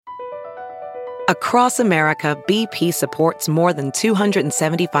Across America, BP supports more than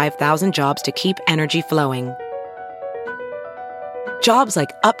 275,000 jobs to keep energy flowing. Jobs like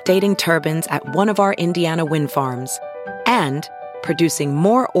updating turbines at one of our Indiana wind farms and producing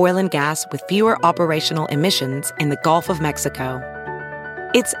more oil and gas with fewer operational emissions in the Gulf of Mexico.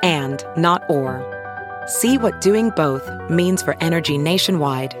 It's and, not or. See what doing both means for energy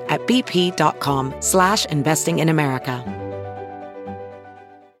nationwide at bp.com/investing in America.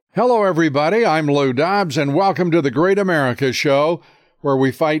 Hello, everybody. I'm Lou Dobbs, and welcome to the Great America Show, where we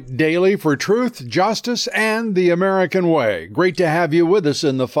fight daily for truth, justice, and the American way. Great to have you with us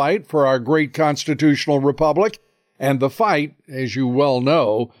in the fight for our great constitutional republic. And the fight, as you well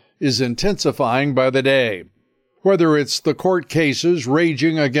know, is intensifying by the day. Whether it's the court cases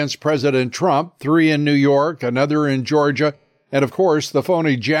raging against President Trump, 3 in New York, another in Georgia, and of course the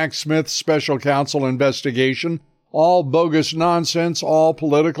phony Jack Smith special counsel investigation, all bogus nonsense, all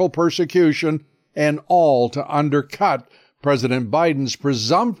political persecution, and all to undercut President Biden's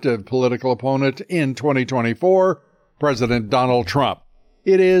presumptive political opponent in 2024, President Donald Trump.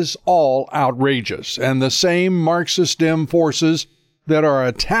 It is all outrageous, and the same Marxist-Dem forces that are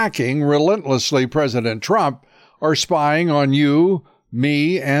attacking relentlessly President Trump are spying on you,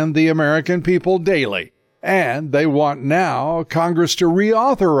 me, and the American people daily. And they want now Congress to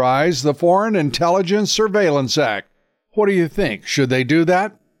reauthorize the Foreign Intelligence Surveillance Act. What do you think? Should they do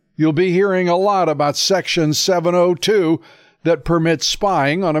that? You'll be hearing a lot about Section 702 that permits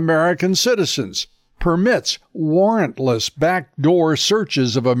spying on American citizens, permits warrantless backdoor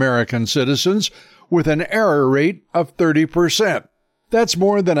searches of American citizens with an error rate of 30%. That's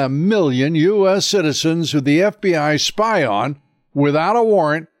more than 1 million U.S. citizens who the FBI spy on without a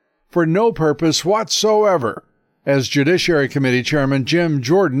warrant for no purpose whatsoever. As Judiciary Committee Chairman Jim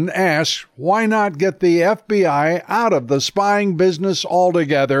Jordan asks, why not get the FBI out of the spying business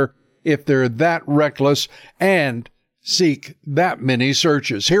altogether if they're that reckless and seek that many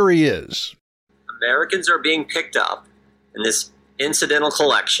searches? Here he is. Americans are being picked up in this incidental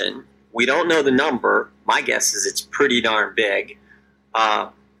collection. We don't know the number. My guess is it's pretty darn big.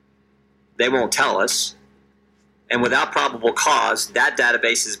 They won't tell us. And without probable cause, that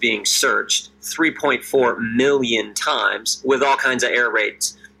database is being searched 3.4 million times with all kinds of error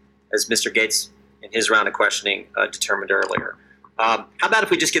rates, as Mr. Gates in his round of questioning determined earlier. How about if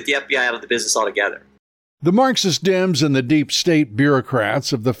we just get the FBI out of the business altogether? The Marxist Dems and the deep state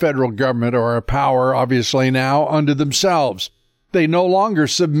bureaucrats of the federal government are a power, obviously now, unto themselves. They no longer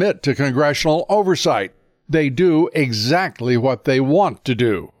submit to congressional oversight. They do exactly what they want to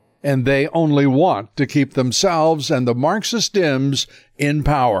do, and they only want to keep themselves and the Marxist Dems in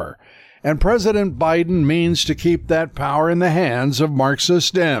power. And President Biden means to keep that power in the hands of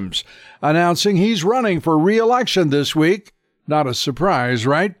Marxist Dems, announcing he's running for re-election this week. Not a surprise,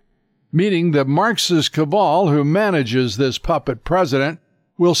 right? Meaning the Marxist cabal who manages this puppet president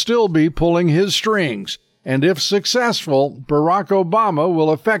will still be pulling his strings. And if successful, Barack Obama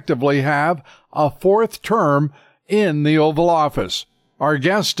will effectively have a 4th term in the Oval Office. Our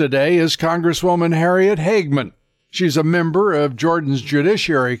guest today is Congresswoman Harriet Hageman. She's a member of Jordan's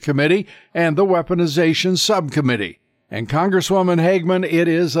Judiciary Committee and the Weaponization Subcommittee. And Congresswoman Hageman, it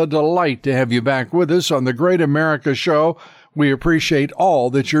is a delight to have you back with us on the Great America Show. We appreciate all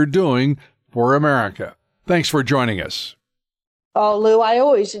that you're doing for America. Thanks for joining us. Oh, Lou, I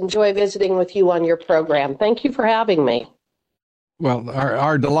always enjoy visiting with you on your program. Thank you for having me. Well,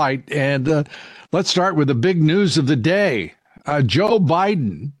 our delight. And let's start with the big news of the day. Joe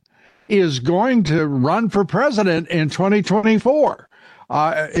Biden is going to run for president in 2024.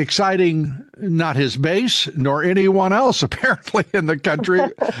 Exciting not his base nor anyone else apparently in the country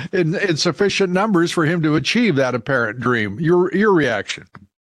in sufficient numbers for him to achieve that apparent dream. Your reaction?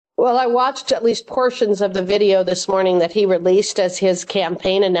 Well, I watched at least portions of the video this morning that he released as his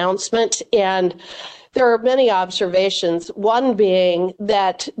campaign announcement, and there are many observations, one being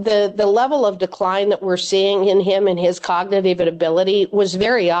that the level of decline that we're seeing in him and his cognitive ability was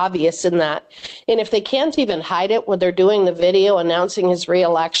very obvious in that. And if they can't even hide it when they're doing the video announcing his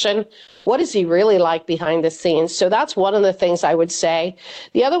reelection, what is he really like behind the scenes? So that's one of the things I would say.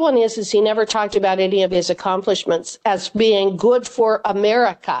 The other one is he never talked about any of his accomplishments as being good for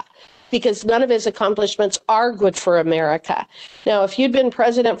America, because none of his accomplishments are good for America. Now, if you'd been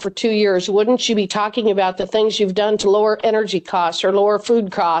president for 2 years, wouldn't you be talking about the things you've done to lower energy costs or lower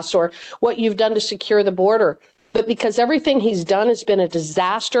food costs or what you've done to secure the border? But because everything he's done has been a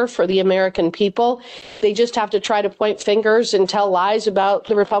disaster for the American people, they just have to try to point fingers and tell lies about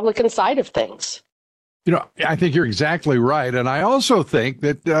the Republican side of things. You know, I think you're exactly right. And I also think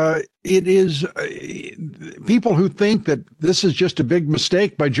that it is people who think that this is just a big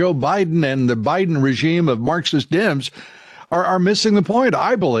mistake by Joe Biden and the Biden regime of Marxist Dems are missing the point,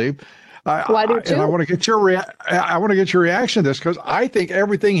 I believe. I do too. And I want to get your reaction to this, because I think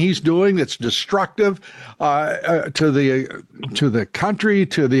everything he's doing that's destructive to the country,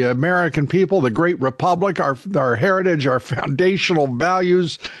 to the American people, the great republic, our heritage, our foundational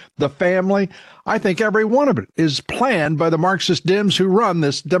values, the family. I think every one of it is planned by the Marxist Dems who run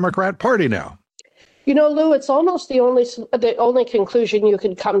this Democrat Party now. You know, Lou, it's almost the only conclusion you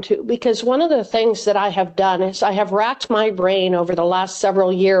can come to, because one of the things that I have done is I have racked my brain over the last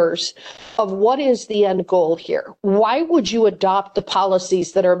several years of what is the end goal here. Why would you adopt the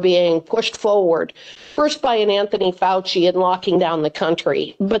policies that are being pushed forward, first by an Anthony Fauci in locking down the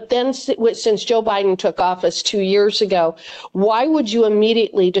country, but then since Joe Biden took office 2 years ago, why would you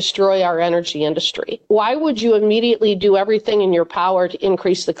immediately destroy our energy industry? Why would you immediately do everything in your power to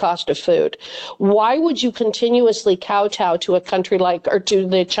increase the cost of food? Why would you continuously kowtow to a country or to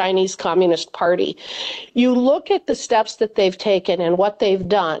the Chinese Communist Party? You look at the steps that they've taken and what they've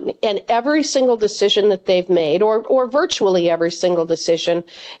done, and every single decision that they've made, or virtually every single decision,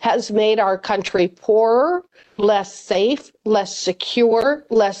 has made our country poorer, less safe, less secure,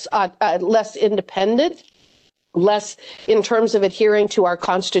 less independent, less in terms of adhering to our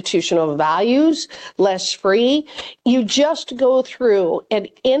constitutional values, less free. You just go through, and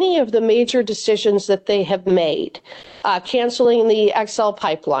any of the major decisions that they have made, canceling the XL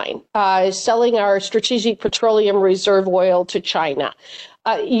pipeline, selling our strategic petroleum reserve oil to China,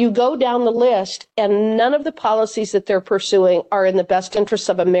 you go down the list, and none of the policies that they're pursuing are in the best interests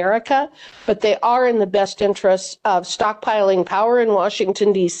of America, but they are in the best interests of stockpiling power in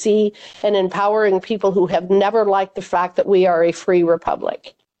Washington, D.C., and empowering people who have never liked the fact that we are a free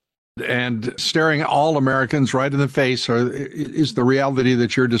republic. And staring all Americans right in the face is the reality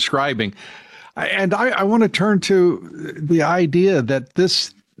that you're describing. And I want to turn to the idea that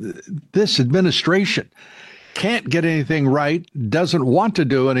this administration can't get anything right, doesn't want to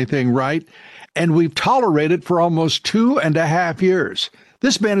do anything right, and we've tolerated for almost 2.5 years.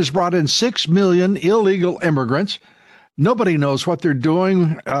 This man has brought in 6 million illegal immigrants. Nobody knows what they're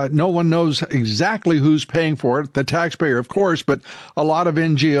doing. No one knows exactly who's paying for it. The taxpayer, of course, but a lot of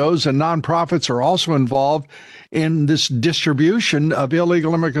NGOs and nonprofits are also involved in this distribution of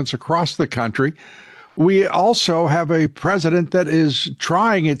illegal immigrants across the country. We also have a president that is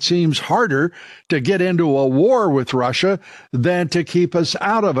trying, it seems, harder to get into a war with Russia than to keep us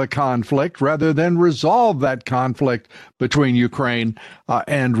out of a conflict, rather than resolve that conflict between Ukraine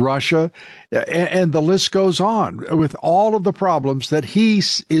and Russia. And the list goes on with all of the problems that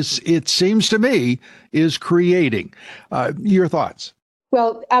it seems to me, is creating. Your thoughts?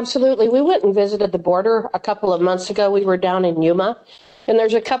 Well, absolutely. We went and visited the border a couple of months ago. We were down in Yuma. And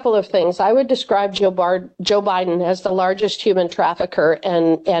there's a couple of things. I would describe Joe Biden as the largest human trafficker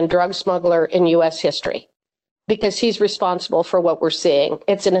and drug smuggler in U.S. history, because he's responsible for what we're seeing.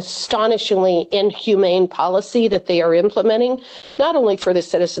 It's an astonishingly inhumane policy that they are implementing, not only for the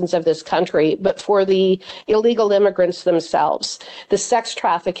citizens of this country, but for the illegal immigrants themselves. The sex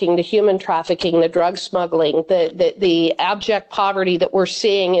trafficking, the human trafficking, the drug smuggling, the abject poverty that we're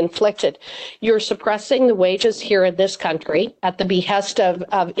seeing inflicted. You're suppressing the wages here in this country at the behest of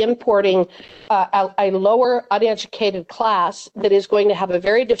importing a lower uneducated class that is going to have a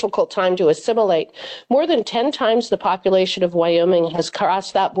very difficult time to assimilate. More than 10 times the population of Wyoming has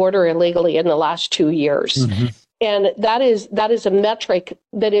crossed that border illegally in the last 2 years. Mm-hmm. And that is a metric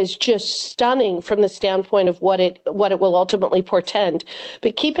that is just stunning from the standpoint of what it will ultimately portend.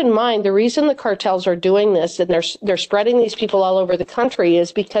 But keep in mind, the reason the cartels are doing this and they're spreading these people all over the country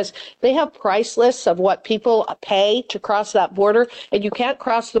is because they have price lists of what people pay to cross that border, and you can't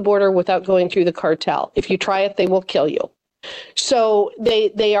cross the border without going through the cartel. If you try it, they will kill you. So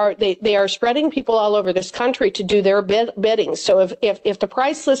they are spreading people all over this country to do their bidding. So if the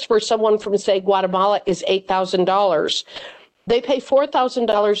price list for someone from, say, Guatemala is $8,000, they pay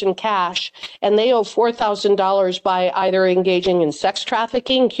 $4,000 in cash, and they owe $4,000 by either engaging in sex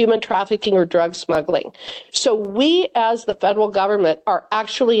trafficking, human trafficking, or drug smuggling. So we, as the federal government, are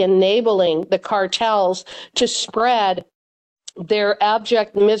actually enabling the cartels to spread their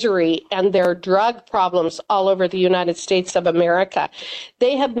abject misery and their drug problems all over the United States of America.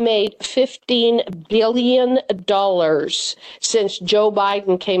 They have made $15 billion since Joe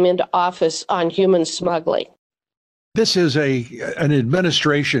Biden came into office on human smuggling. This is an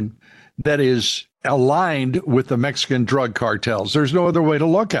administration that is aligned with the Mexican drug cartels. There's no other way to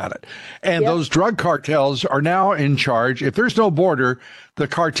look at it. And Those drug cartels are now in charge. If there's no border, the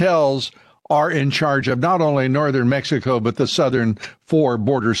cartels are in charge of not only northern Mexico, but the southern four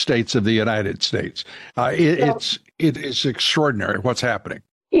border states of the United States. It is extraordinary what's happening.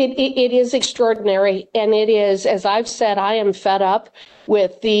 It is extraordinary. And it is, as I've said, I am fed up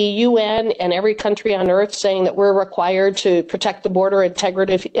with the UN and every country on earth saying that we're required to protect the border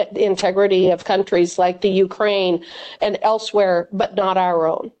integrity of countries like the Ukraine and elsewhere, but not our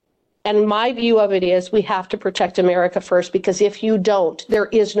own. And my view of it is we have to protect America first, because if you don't, there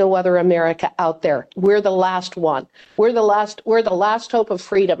is no other America out there. We're the last one. We're the last hope of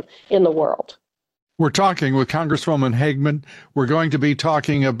freedom in the world. We're talking with Congresswoman Hageman. We're going to be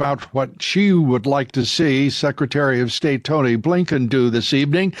talking about what she would like to see Secretary of State Tony Blinken do this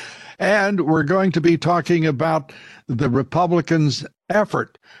evening. And we're going to be talking about the Republicans'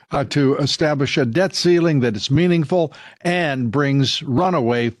 effort to establish a debt ceiling that is meaningful and brings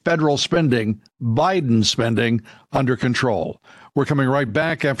runaway federal spending, Biden spending, under control. We're coming right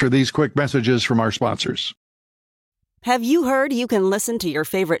back after these quick messages from our sponsors. Have you heard you can listen to your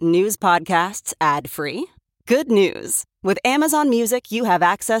favorite news podcasts ad-free? Good news. With Amazon Music, you have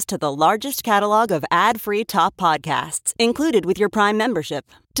access to the largest catalog of ad-free top podcasts included with your Prime membership.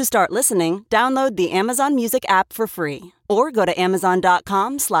 To start listening, download the Amazon Music app for free or go to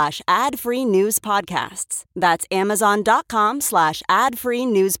amazon.com/ad-free news podcasts. That's amazon.com/ad-free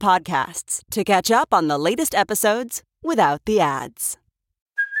news podcasts to catch up on the latest episodes without the ads.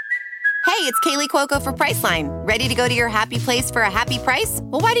 Hey, it's Kaylee Cuoco for Priceline. Ready to go to your happy place for a happy price?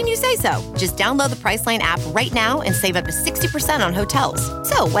 Well, why didn't you say so? Just download the Priceline app right now and save up to 60% on hotels.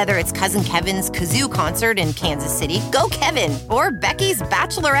 So whether it's Cousin Kevin's Kazoo Concert in Kansas City, go Kevin, or Becky's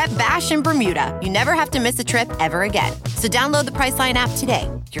Bachelorette Bash in Bermuda, you never have to miss a trip ever again. So download the Priceline app today.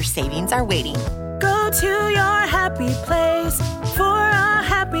 Your savings are waiting. Go to your happy place for a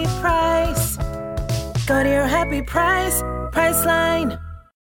happy price. Go to your happy price, Priceline.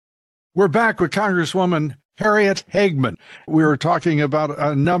 We're back with Congresswoman Harriet Hageman. We were talking about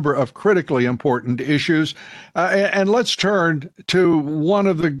a number of critically important issues. And let's turn to one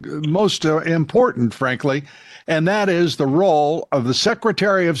of the most important, frankly, and that is the role of the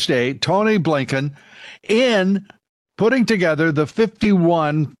Secretary of State, Tony Blinken, in putting together the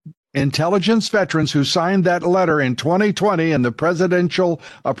 51 intelligence veterans who signed that letter in 2020 in the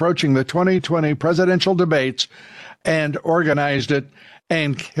approaching the 2020 presidential debates and organized it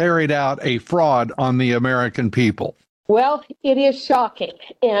and carried out a fraud on the American people. Well, it is shocking.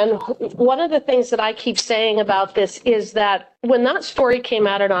 And one of the things that I keep saying about this is that when that story came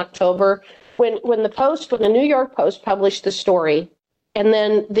out in October, when the New York Post published the story, and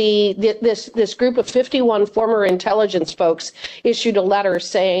then this group of 51 former intelligence folks issued a letter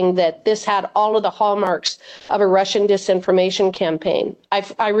saying that this had all of the hallmarks of a Russian disinformation campaign,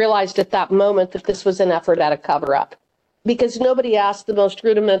 I realized at that moment that this was an effort at a cover-up. Because nobody asked the most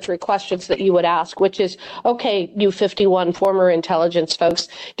rudimentary questions that you would ask, which is, okay, you 51 former intelligence folks,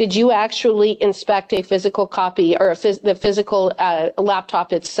 did you actually inspect a physical copy or the physical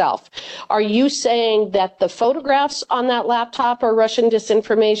laptop itself? Are you saying that the photographs on that laptop are Russian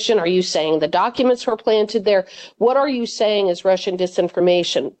disinformation? Are you saying the documents were planted there? What are you saying is Russian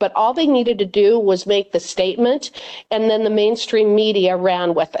disinformation? But all they needed to do was make the statement, and then the mainstream media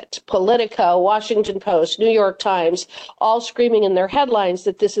ran with it. Politico, Washington Post, New York Times, all screaming in their headlines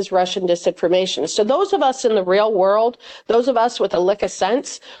that this is Russian disinformation. So those of us in the real world, those of us with a lick of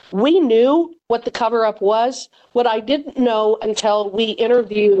sense, we knew what the cover-up was. What I didn't know until we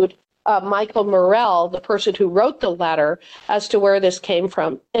interviewed Michael Morrell, the person who wrote the letter, as to where this came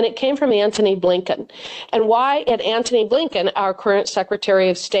from. And it came from Antony Blinken. And why at Antony Blinken, our current Secretary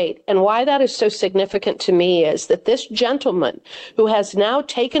of State, and why that is so significant to me is that this gentleman, who has now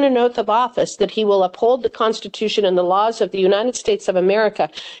taken an oath of office that he will uphold the Constitution and the laws of the United States of America,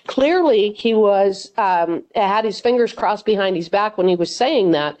 clearly he was had his fingers crossed behind his back when he was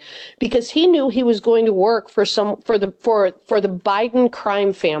saying that, because he knew he was going to work for the Biden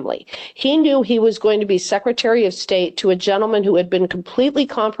crime family. He knew he was going to be Secretary of State to a gentleman who had been completely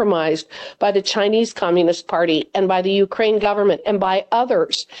compromised by the Chinese Communist Party and by the Ukraine government and by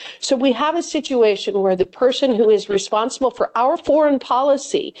others. So we have a situation where the person who is responsible for our foreign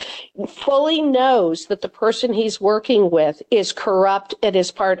policy fully knows that the person he's working with is corrupt and is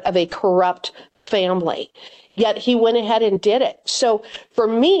part of a corrupt family. Yet he went ahead and did it. So for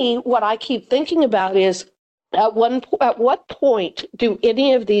me, what I keep thinking about is, at what point do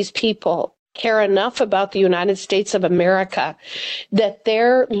any of these people care enough about the United States of America that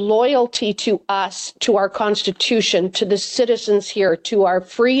their loyalty to us, to our Constitution, to the citizens here, to our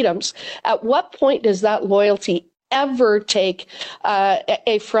freedoms, at what point does that loyalty ever take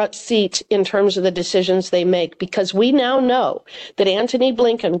a front seat in terms of the decisions they make, because we now know that Antony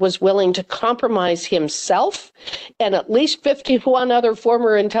Blinken was willing to compromise himself and at least 51 other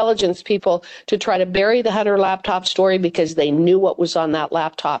former intelligence people to try to bury the Hunter laptop story because they knew what was on that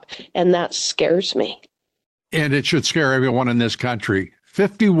laptop. And that scares me. And it should scare everyone in this country.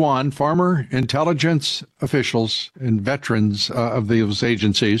 51 former intelligence officials and veterans of those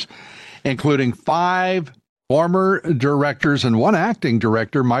agencies, including 5 former directors and 1 acting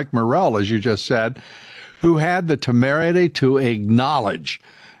director, Mike Morrell, as you just said, who had the temerity to acknowledge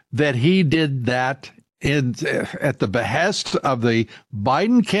that he did that at the behest of the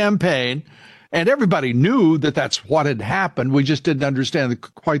Biden campaign. And everybody knew that that's what had happened. We just didn't understand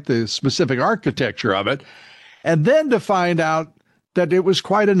quite the specific architecture of it. And then to find out that it was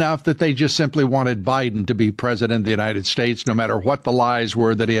quite enough that they just simply wanted Biden to be president of the United States, no matter what the lies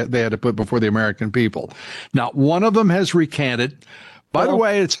were that they had to put before the American people. Not one of them has recanted. By the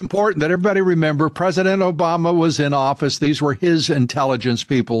way, it's important that everybody remember President Obama was in office. These were his intelligence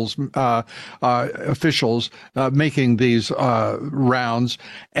people's officials making these rounds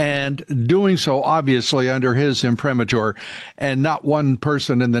and doing so, obviously, under his imprimatur. And not one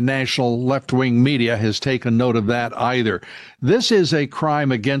person in the national left-wing media has taken note of that either. This is a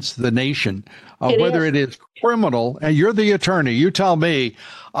crime against the nation, whether it is criminal. And you're the attorney. You tell me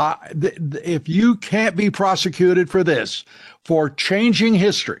if you can't be prosecuted for this, for changing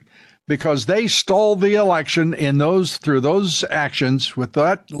history, because they stole the election through those actions with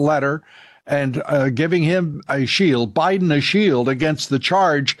that letter and giving him Biden a shield against the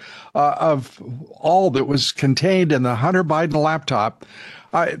charge of all that was contained in the Hunter Biden laptop.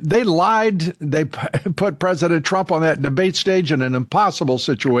 They lied. They put President Trump on that debate stage in an impossible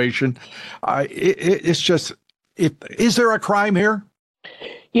situation. It's just, is there a crime here?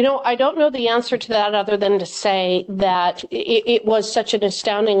 You know, I don't know the answer to that other than to say that it was such an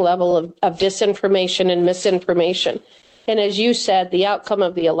astounding level of disinformation and misinformation. And as you said, the outcome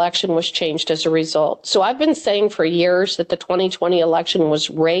of the election was changed as a result. So I've been saying for years that the 2020 election was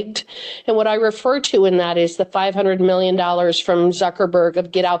rigged. And what I refer to in that is the $500 million from Zuckerberg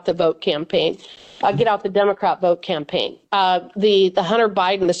of Get Out the Vote campaign. Get Out the Democrat Vote campaign, the Hunter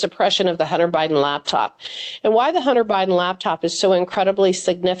Biden, the suppression of the Hunter Biden laptop. And why the Hunter Biden laptop is so incredibly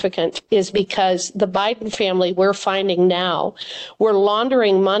significant is because the Biden family, we're finding now, were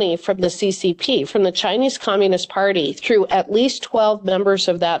laundering money from the CCP, from the Chinese Communist Party, through at least 12 members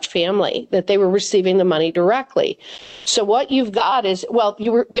of that family, that they were receiving the money directly. So what you've got is,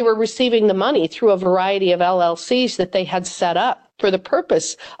 they were receiving the money through a variety of LLCs that they had set up for the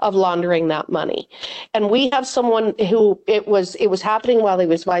purpose of laundering that money. And we have someone who it was happening while he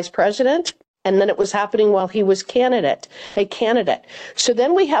was vice president, and then it was happening while he was a candidate. So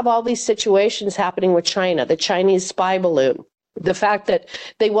then we have all these situations happening with China, the Chinese spy balloon, the fact that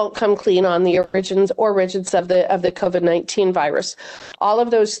they won't come clean on the origins of the COVID-19 virus, all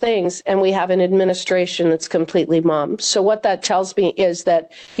of those things. And we have an administration that's completely mum. So what that tells me is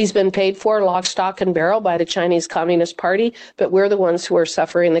that he's been paid for lock, stock, and barrel by the Chinese Communist Party, but we're the ones who are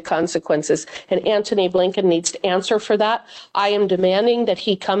suffering the consequences. And Antony Blinken needs to answer for that. I am demanding that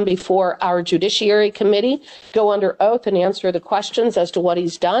he come before our Judiciary Committee, go under oath and answer the questions as to what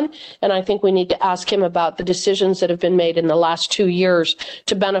he's done. And I think we need to ask him about the decisions that have been made in the last 2 years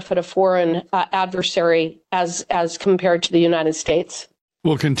to benefit a foreign adversary as compared to the United States.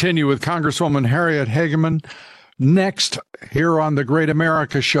 We'll continue with Congresswoman Harriet Hageman next here on the Great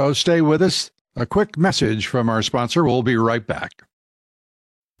America Show. Stay with us. A quick message from our sponsor. We'll be right back.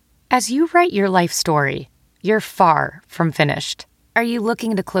 As you write your life story, you're far from finished. Are you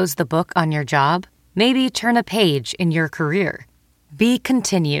looking to close the book on your job? Maybe turn a page in your career? Be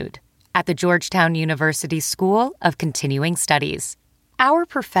continued at the Georgetown University School of Continuing Studies. Our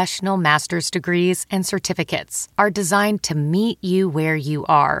professional master's degrees and certificates are designed to meet you where you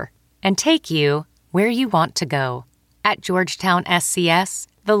are and take you where you want to go. At Georgetown SCS,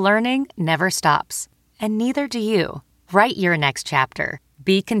 the learning never stops, and neither do you. Write your next chapter.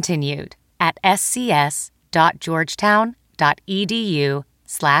 Be continued at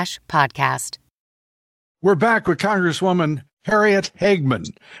scs.georgetown.edu/podcast. We're back with Congresswoman Harriet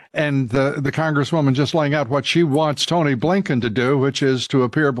Hageman, and the Congresswoman just laying out what she wants Tony Blinken to do, which is to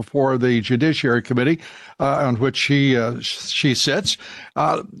appear before the Judiciary Committee on which she sits.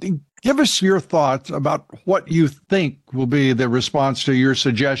 Give us your thoughts about what you think will be the response to your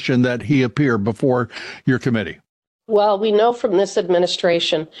suggestion that he appear before your committee. Well, we know from this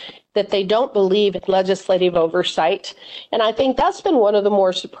administration that they don't believe in legislative oversight. And I think that's been one of the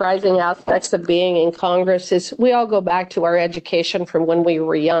more surprising aspects of being in Congress is we all go back to our education from when we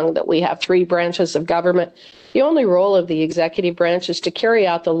were young, that we have three branches of government. The only role of the executive branch is to carry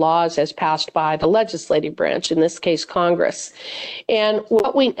out the laws as passed by the legislative branch, in this case, Congress. And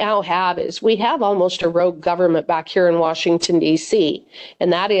what we now have is we have almost a rogue government back here in Washington, D.C.,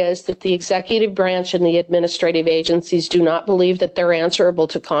 and that is that the executive branch and the administrative agencies do not believe that they're answerable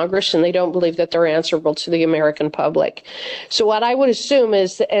to Congress, and they don't believe that they're answerable to the American public. So what I would assume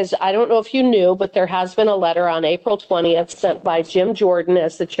is I don't know if you knew, but there has been a letter on April 20th sent by Jim Jordan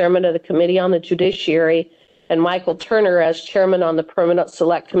as the chairman of the Committee on the Judiciary and Michael Turner as chairman on the Permanent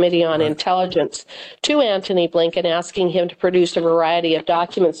Select Committee on Intelligence to Antony Blinken, asking him to produce a variety of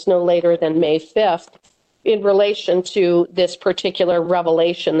documents no later than May 5th in relation to this particular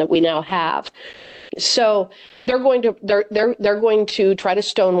revelation that we now have. So they're going to try to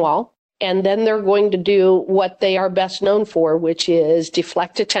stonewall. And then they're going to do what they are best known for, which is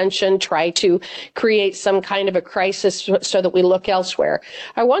deflect attention, try to create some kind of a crisis so that we look elsewhere.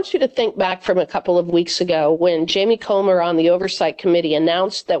 I want you to think back from a couple of weeks ago when Jamie Comer on the Oversight Committee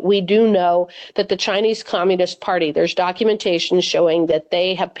announced that we do know that the Chinese Communist Party, there's documentation showing that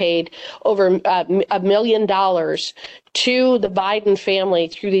they have paid over $1 million to the Biden family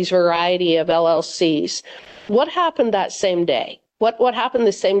through these variety of LLCs. What happened that same day? What happened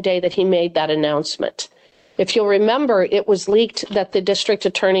the same day that he made that announcement? If you'll remember, it was leaked that the district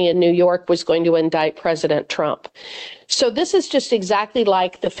attorney in New York was going to indict President Trump. So this is just exactly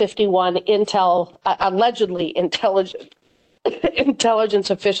like the 51 allegedly intelligence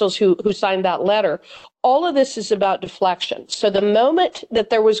officials who signed that letter. All of this is about deflection. So the moment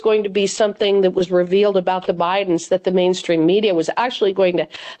that there was going to be something that was revealed about the Bidens that the mainstream media was actually going to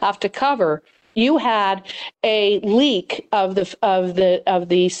have to cover, you had a leak of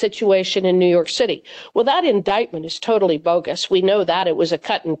the situation in New York City. Well, that indictment is totally bogus. We know that it was a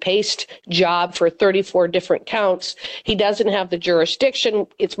cut and paste job for 34 different counts. He doesn't have the jurisdiction.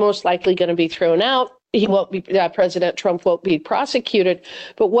 It's most likely going to be thrown out. He won't be, President Trump won't be prosecuted.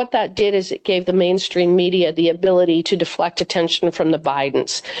 But what that did is it gave the mainstream media the ability to deflect attention from the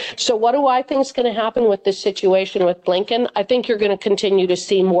Bidens. So what do I think is going to happen with this situation with Blinken? I think you're going to continue to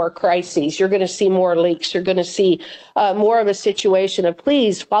see more crises. You're going to see more leaks. You're going to see more of a situation of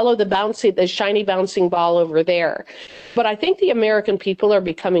please follow the shiny bouncing ball over there. But I think the American people are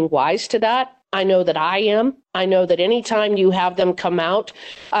becoming wise to that. I know that I am. I know that anytime you have them come out,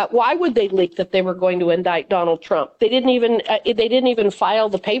 why would they leak that they were going to indict Donald Trump? They didn't even file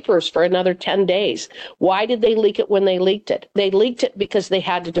the papers for another 10 days. Why did they leak it when they leaked it? They leaked it because they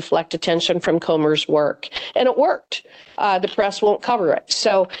had to deflect attention from Comer's work, and it worked. The press won't cover it.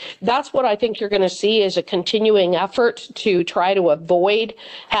 So that's what I think you're going to see is a continuing effort to try to avoid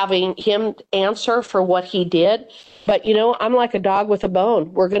having him answer for what he did. But, I'm like a dog with a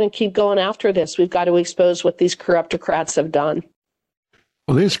bone. We're going to keep going after this. We've got to expose what these corruptocrats have done.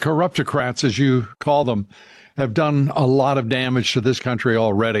 Well, these corruptocrats, as you call them, have done a lot of damage to this country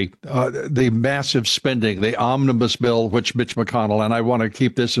already. The massive spending, the omnibus bill, which Mitch McConnell, and I want to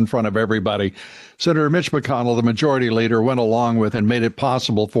keep this in front of everybody, Senator Mitch McConnell, the majority leader, went along with and made it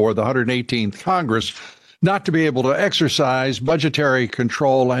possible for the 118th Congress not to be able to exercise budgetary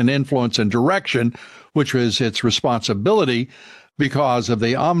control and influence and direction, which was its responsibility because of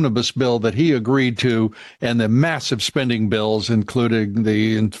the omnibus bill that he agreed to and the massive spending bills, including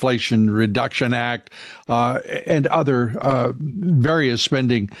the Inflation Reduction Act and other various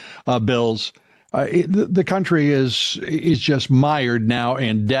spending bills. The country is just mired now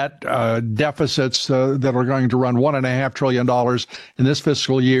in debt deficits that are going to run $1.5 trillion in this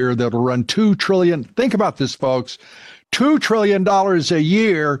fiscal year. That'll run $2 trillion. Think about this, folks. $2 trillion a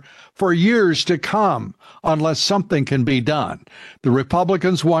year for years to come unless something can be done. The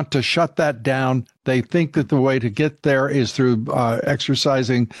Republicans want to shut that down. They think that the way to get there is through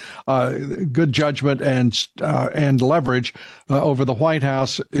exercising good judgment and leverage over the White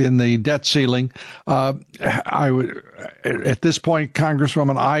House in the debt ceiling. I would, at this point,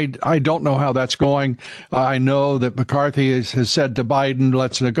 Congresswoman, I don't know how that's going. I know that McCarthy has said to Biden,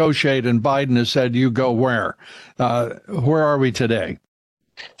 let's negotiate, and Biden has said, you go where? Where are we today?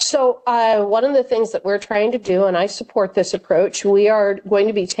 So one of the things that we're trying to do, and I support this approach, we are going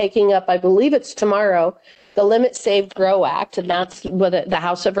to be taking up, I believe it's tomorrow, the Limit Save Grow Act, and that's with the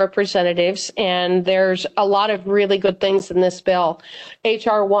House of Representatives. And there's a lot of really good things in this bill.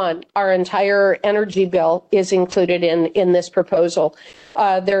 H.R. 1, our entire energy bill, is included in this proposal.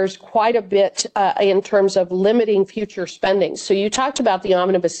 There's quite a bit in terms of limiting future spending. So you talked about the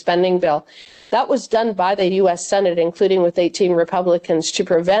omnibus spending bill. That was done by the U.S. Senate, including with 18 Republicans, to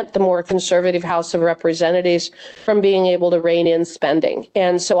prevent the more conservative House of Representatives from being able to rein in spending.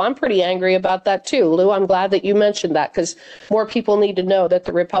 And so I'm pretty angry about that, too. Lou, I'm glad that you mentioned that, because more people need to know that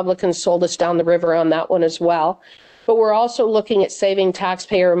the Republicans sold us down the river on that one as well. But we're also looking at saving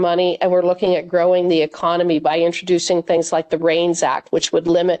taxpayer money, and we're looking at growing the economy by introducing things like the REINS Act, which would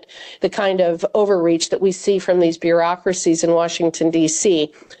limit the kind of overreach that we see from these bureaucracies in Washington,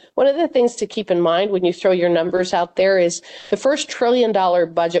 D.C. One of the things to keep in mind when you throw your numbers out there is the first $1 trillion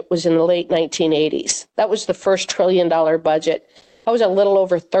budget was in the late 1980s. That was the first $1 trillion budget. That was a little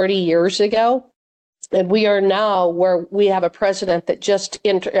over 30 years ago. And we are now where we have a president that just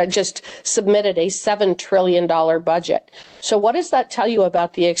submitted a $7 trillion budget. So what does that tell you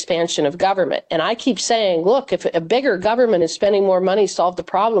about the expansion of government? And I keep saying, look, if a bigger government is spending more money to solve the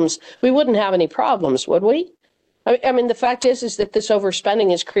problems, we wouldn't have any problems, would we? I mean, the fact is that this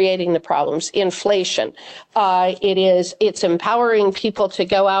overspending is creating the problems. Inflation. It's empowering people to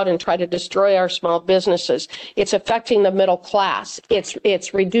go out and try to destroy our small businesses. It's affecting the middle class.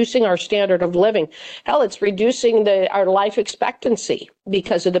 It's reducing our standard of living. Hell, it's reducing our life expectancy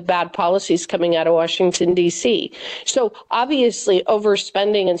because of the bad policies coming out of Washington, D.C. So obviously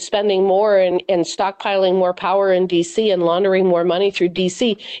overspending and spending more and stockpiling more power in D.C. and laundering more money through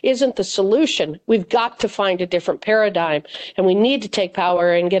D.C. isn't the solution. We've got to find a different paradigm, and we need to take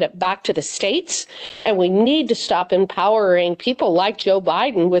power and get it back to the states, and we need to stop empowering people like Joe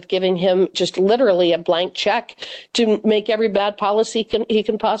Biden with giving him just literally a blank check to make every bad policy he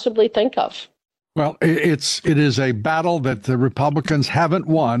can possibly think of. Well, it is a battle that the Republicans haven't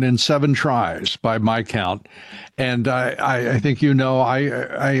won in 7 tries by my count. And I think,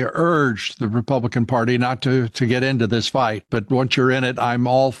 I urged the Republican Party not to get into this fight. But once you're in it, I'm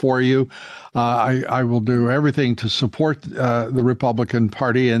all for you. I will do everything to support the Republican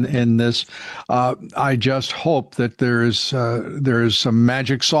Party in this. I just hope that there is some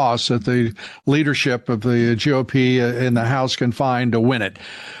magic sauce that the leadership of the GOP in the House can find to win it.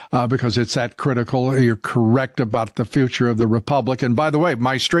 Because it's that critical. You're correct about the future of the Republic. And by the way,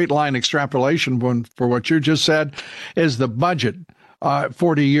 my straight line extrapolation for what you just said is the budget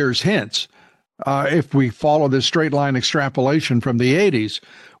 40 years hence, if we follow this straight line extrapolation from the 80s,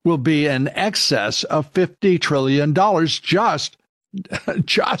 will be in excess of $50 trillion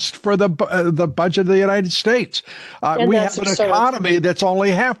just for the budget of the United States. We have an economy that's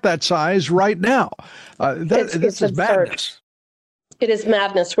only half that size right now. This is madness. It is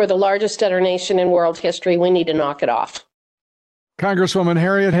madness. We're the largest debtor nation in world history. We need to knock it off. Congresswoman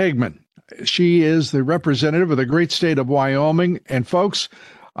Harriet Hageman. She is the representative of the great state of Wyoming. And folks,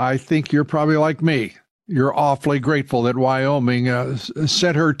 I think you're probably like me. You're awfully grateful that Wyoming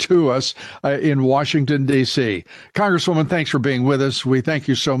sent her to us in Washington, D.C. Congresswoman, thanks for being with us. We thank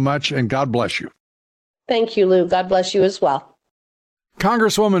you so much, and God bless you. Thank you, Lou. God bless you as well.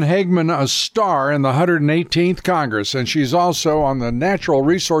 Congresswoman Hageman, a star in the 118th Congress, and she's also on the Natural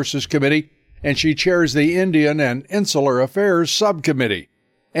Resources Committee, and she chairs the Indian and Insular Affairs Subcommittee.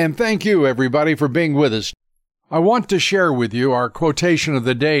 And thank you, everybody, for being with us. I want to share with you our quotation of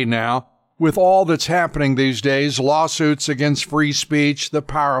the day now. With all that's happening these days, lawsuits against free speech, the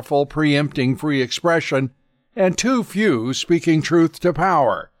powerful preempting free expression, and too few speaking truth to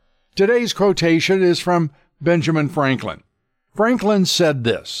power. Today's quotation is from Benjamin Franklin. Franklin said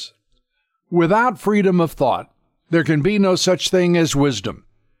this: "Without freedom of thought, there can be no such thing as wisdom,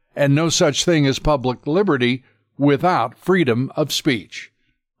 and no such thing as public liberty without freedom of speech."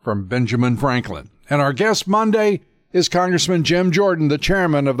 From Benjamin Franklin. And our guest Monday is Congressman Jim Jordan, the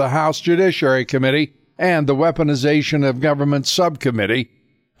chairman of the House Judiciary Committee and the Weaponization of Government Subcommittee.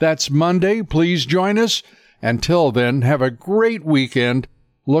 That's Monday. Please join us. Until then, have a great weekend.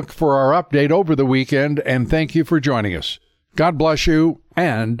 Look for our update over the weekend, and thank you for joining us. God bless you,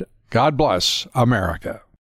 and God bless America.